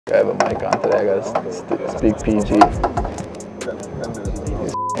I have a mic on today. I gotta speak PG. He's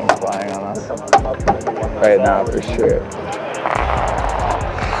spying on us right now for sure.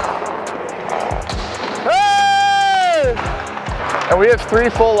 Hey! And we have 3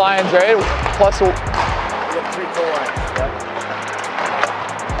 full lines, right? Plus, we have 3 full lines.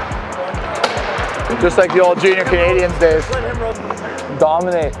 Yeah. Just like the old junior Canadians days.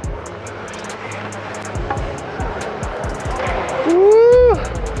 Dominate. Woo!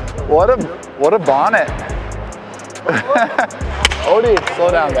 What a bonnet. Odie,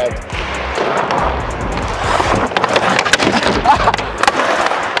 slow down, babe.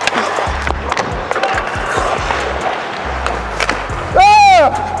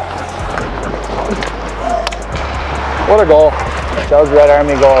 What a goal. That was Red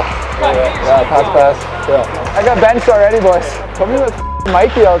Army goal. Yeah, pass. Yeah. I got benched already, boys. Put me with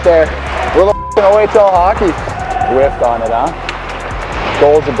Mikey out there. Little OHL hockey. Whiffed on it, huh?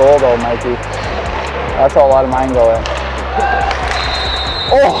 Goal's a goal though, Mikey. That's how a lot of mine go in.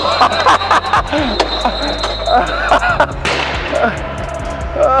 Oh!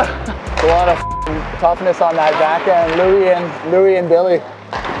 A lot of toughness on that back end. Louie and Billy.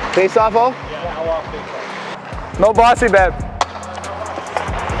 Face off, oh? Yeah, I'll walk face off. No bossy, babe.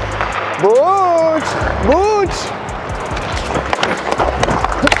 Booch!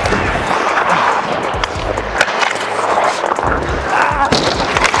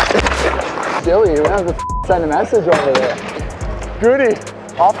 Billy, you have to send a message over there. Goody,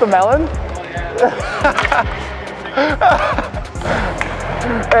 off the melon?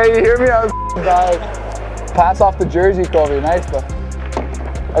 Hey, you hear me? I was dying. Pass off the jersey, Colby. Nice, but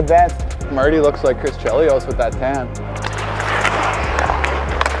advanced. Marty looks like Chris Chelios with that tan.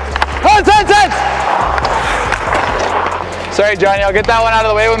 Hands! Sorry, Johnny, I'll get that one out of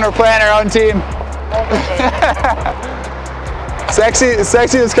the way when we're playing our own team.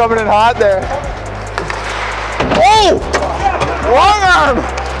 Sexy is coming in hot there. Oh! Long arm!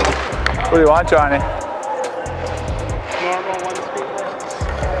 What do you want, Johnny? Normal, 1 speed.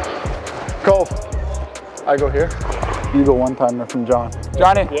 Cove. I go here. You go one-timer from John.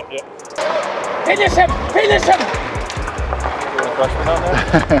 Johnny. Yeah. Finish him! Freshman down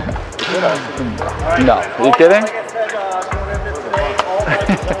there? No. Are you kidding?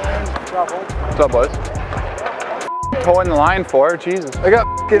 What's up, boys? Towing the line for, Jesus. I got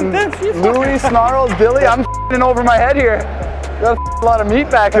f***ing Louie, Snarls, Billy. I'm f***ing over my head here. Got a lot of meat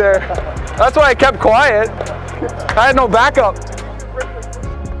back there. That's why I kept quiet. I had no backup.